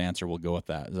quickest answer, we'll go with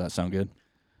that. Does that sound good?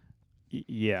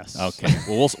 Yes. Okay.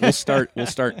 Well, we'll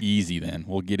start easy then.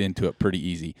 We'll get into it pretty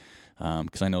easy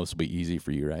because I know this will be easy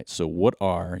for you, right? So what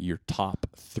are your top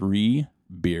 3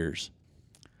 beers?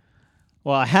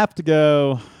 Well,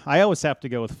 I always have to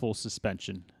go with full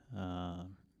suspension.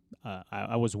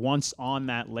 I was once on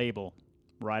that label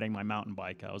riding my mountain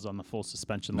bike. I was on the full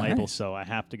suspension label, so I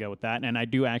have to go with that. And I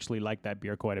do actually like that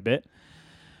beer quite a bit.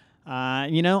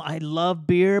 I love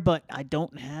beer, but I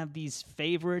don't have these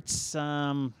favorites.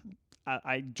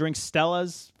 I drink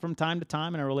Stellas from time to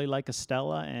time, and I really like a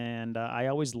Stella. And I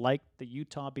always like the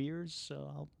Utah beers,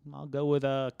 so I'll go with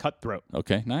a Cutthroat.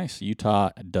 Okay, nice. Utah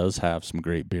does have some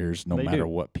great beers, no They matter do.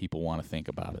 what people want to think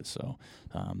about it. So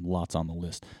lots on the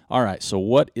list. All right, so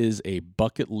what is a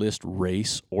bucket list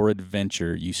race or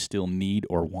adventure you still need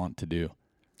or want to do?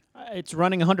 It's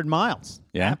running 100 miles.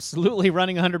 Yeah? Absolutely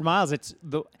running 100 miles. It's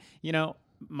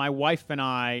my wife and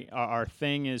I, our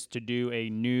thing is to do a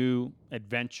new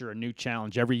adventure, a new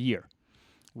challenge every year.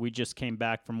 We just came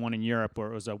back from one in Europe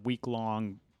where it was a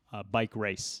week-long bike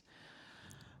race.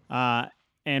 And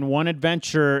one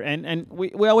adventure, and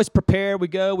we always prepare, we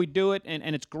go, we do it,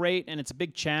 and it's great, and it's a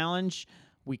big challenge.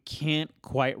 We can't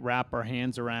quite wrap our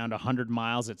hands around 100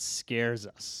 miles. It scares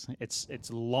us. It's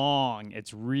long.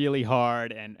 It's really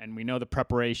hard, and we know the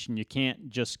preparation. You can't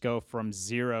just go from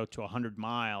 0 to 100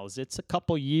 miles. It's a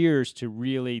couple years to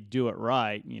really do it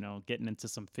right, getting into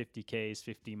some 50Ks,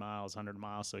 50 miles, 100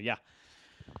 miles. So, yeah,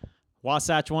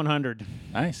 Wasatch 100.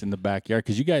 Nice, in the backyard,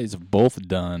 because you guys have both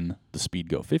done the Speed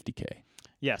Go 50K.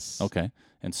 Yes. Okay,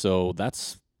 and so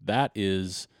that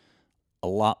is a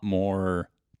lot more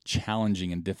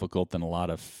challenging and difficult than a lot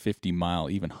of 50-mile,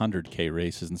 even 100K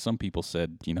races. And some people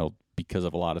said, because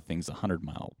of a lot of things, a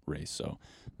 100-mile race. So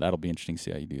that'll be interesting to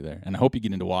see how you do there. And I hope you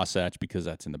get into Wasatch because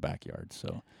that's in the backyard.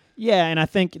 So yeah, and I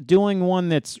think doing one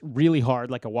that's really hard,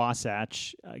 like a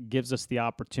Wasatch, gives us the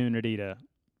opportunity to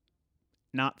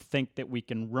not think that we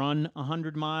can run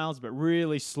 100 miles, but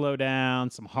really slow down,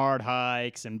 some hard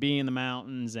hikes, and be in the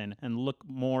mountains and look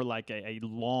more like a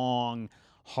long,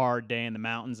 hard day in the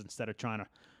mountains instead of trying to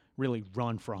really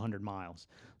run for 100 miles.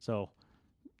 So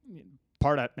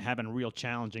part of having a real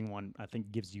challenging one, I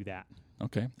think, gives you that.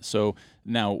 Okay. So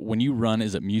now when you run,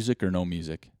 is it music or no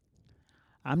music?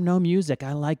 I'm no music.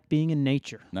 I like being in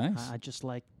nature. Nice. I just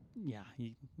like,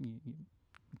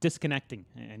 disconnecting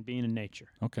and being in nature.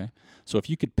 Okay. So if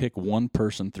you could pick one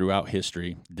person throughout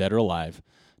history, dead or alive,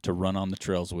 to run on the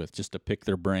trails with, just to pick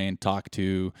their brain, talk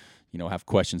to, have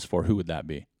questions for, who would that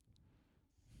be?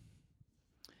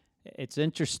 It's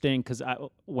interesting because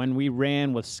when we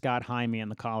ran with Scott Jaime on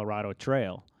the Colorado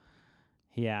Trail,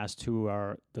 he asked who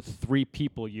are the 3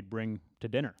 people you'd bring to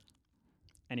dinner,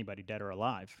 anybody dead or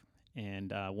alive.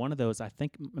 And one of those, I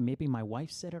think maybe my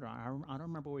wife said it, or I don't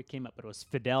remember where it came up, but it was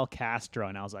Fidel Castro.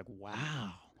 And I was like,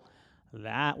 wow,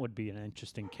 that would be an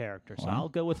interesting character. So I'll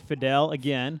go with Fidel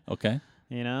again. Okay.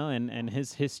 And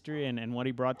his history and what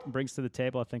he brings to the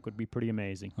table, I think would be pretty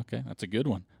amazing. Okay, that's a good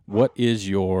one. What is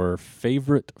your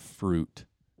favorite fruit?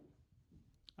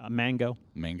 Mango.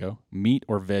 Mango. Meat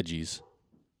or veggies?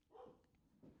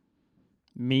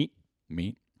 Meat.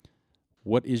 Meat.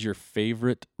 What is your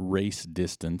favorite race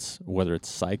distance, whether it's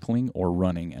cycling or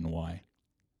running, and why?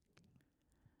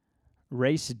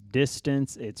 Race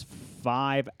distance, it's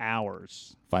 5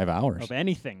 hours. 5 hours? Of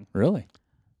anything. Really?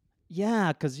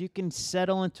 Yeah, because you can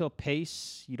settle into a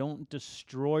pace. You don't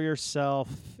destroy yourself.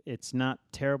 It's not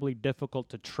terribly difficult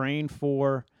to train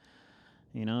for.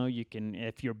 You can,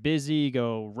 if you're busy,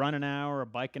 go run an hour or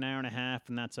bike an hour and a half,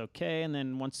 and that's okay. And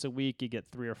then once a week, you get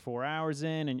 3 or 4 hours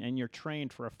in, and you're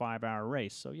trained for a 5-hour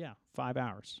race. So, yeah, 5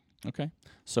 hours. Okay.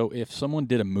 So if someone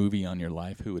did a movie on your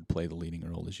life, who would play the leading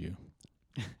role as you?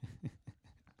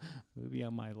 Movie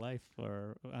on my life,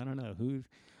 or I don't know.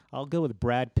 I'll go with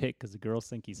Brad Pitt because the girls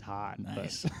think he's hot.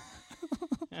 Nice.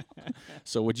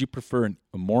 So would you prefer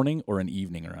a morning or an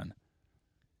evening run?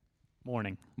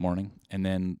 Morning. Morning. And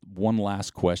then one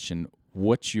last question.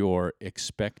 What's your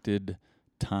expected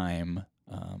time?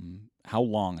 How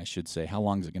long is it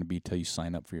going to be till you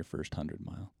sign up for your first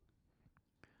 100-mile?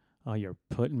 Oh, you're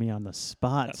putting me on the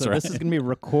spot. That's so right. This is going to be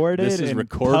recorded This is and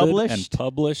recorded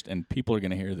published, and people are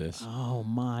going to hear this. Oh,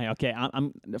 my. Okay,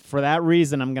 I'm for that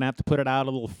reason, I'm going to have to put it out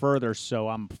a little further. So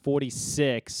I'm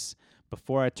 46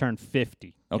 before I turn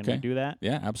 50. Can we do that?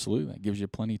 Yeah, absolutely. That gives you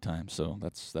plenty of time. So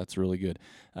that's really good.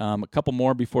 A couple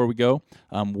more before we go.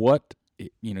 Your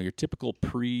typical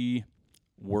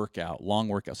pre-workout, long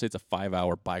workout, say it's a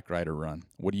 5-hour bike ride or run.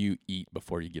 What do you eat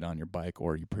before you get on your bike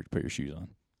or you put your shoes on?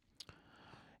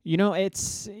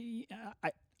 It's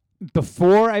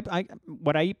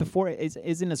what I eat before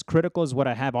isn't as critical as what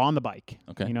I have on the bike.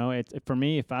 Okay. For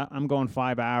me, if I'm going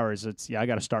 5 hours, I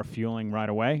got to start fueling right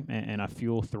away, and I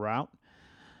fuel throughout.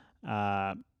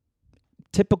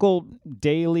 Typical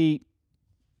daily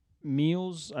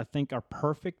meals, I think, are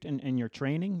perfect in your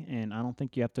training, and I don't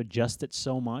think you have to adjust it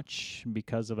so much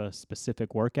because of a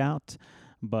specific workout.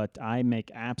 But I make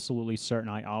absolutely certain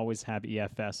I always have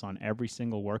EFS on every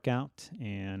single workout,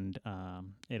 and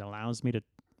it allows me to,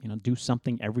 do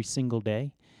something every single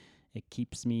day. It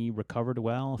keeps me recovered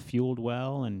well, fueled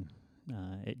well, and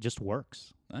it just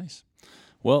works. Nice.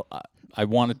 Well, I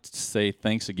wanted to say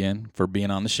thanks again for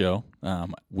being on the show.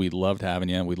 We loved having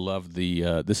you. We love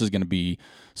this is going to be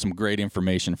some great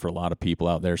information for a lot of people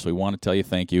out there. So we want to tell you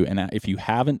thank you. And if you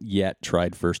haven't yet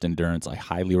tried First Endurance, I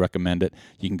highly recommend it.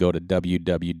 You can go to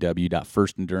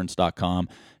www.firstendurance.com.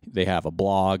 They have a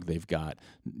blog. They've got,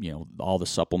 all the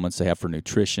supplements they have for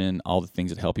nutrition, all the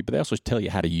things that help you. But they also tell you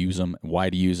how to use them, why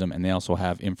to use them, and they also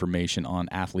have information on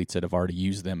athletes that have already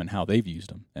used them and how they've used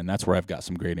them. And that's where I've got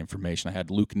some great information. I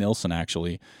had Luke Nilsson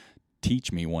actually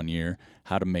teach me one year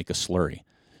how to make a slurry.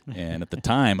 And at the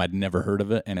time, I'd never heard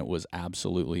of it, and it was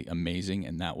absolutely amazing.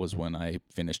 And that was when I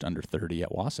finished under 30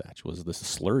 at Wasatch, was this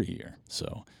slurry year.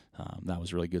 So that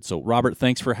was really good. So, Robert,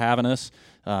 thanks for having us,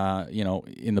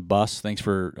 in the bus. Thanks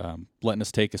for letting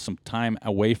us take some time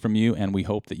away from you, and we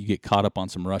hope that you get caught up on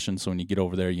some Russian, so when you get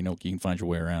over there, you can find your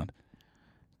way around.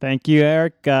 Thank you,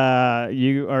 Eric.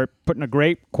 You are putting a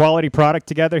great quality product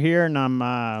together here, and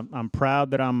I'm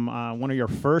proud that I'm one of your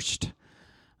first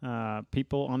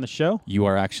people on the show. You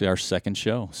are actually our second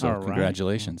show, so all right.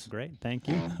 Congratulations. Well, great. Thank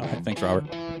you. All right. Thanks, Robert.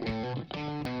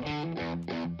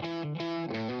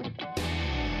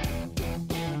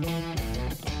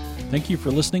 Thank you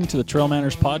for listening to the Trail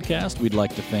Manners podcast. We'd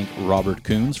like to thank Robert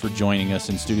Kunz for joining us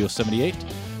in Studio 78.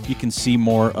 You can see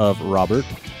more of Robert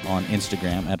on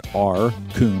Instagram at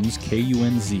rkunz,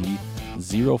 Kunz,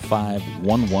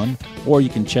 0511, or you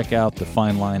can check out the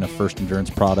fine line of First Endurance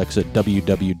products at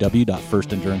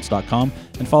www.firstendurance.com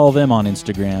and follow them on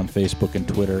Instagram, Facebook, and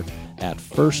Twitter at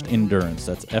First Endurance.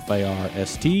 That's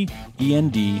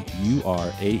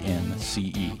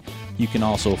FIRSTENDURANCE. You can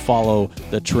also follow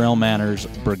the Trail Manners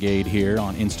Brigade here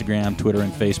on Instagram, Twitter,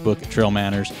 and Facebook at Trail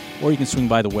Manners, or you can swing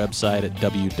by the website at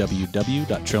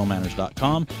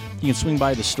www.trailmanners.com. You can swing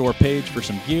by the store page for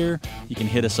some gear. You can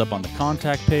hit us up on the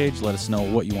contact page. Let us know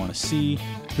what you want to see,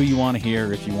 who you want to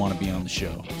hear, if you want to be on the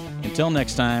show. Until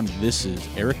next time, this is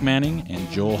Eric Manning and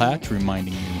Joel Hatch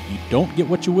reminding you don't get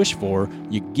what you wish for,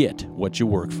 you get what you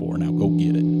work for. Now go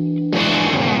get it.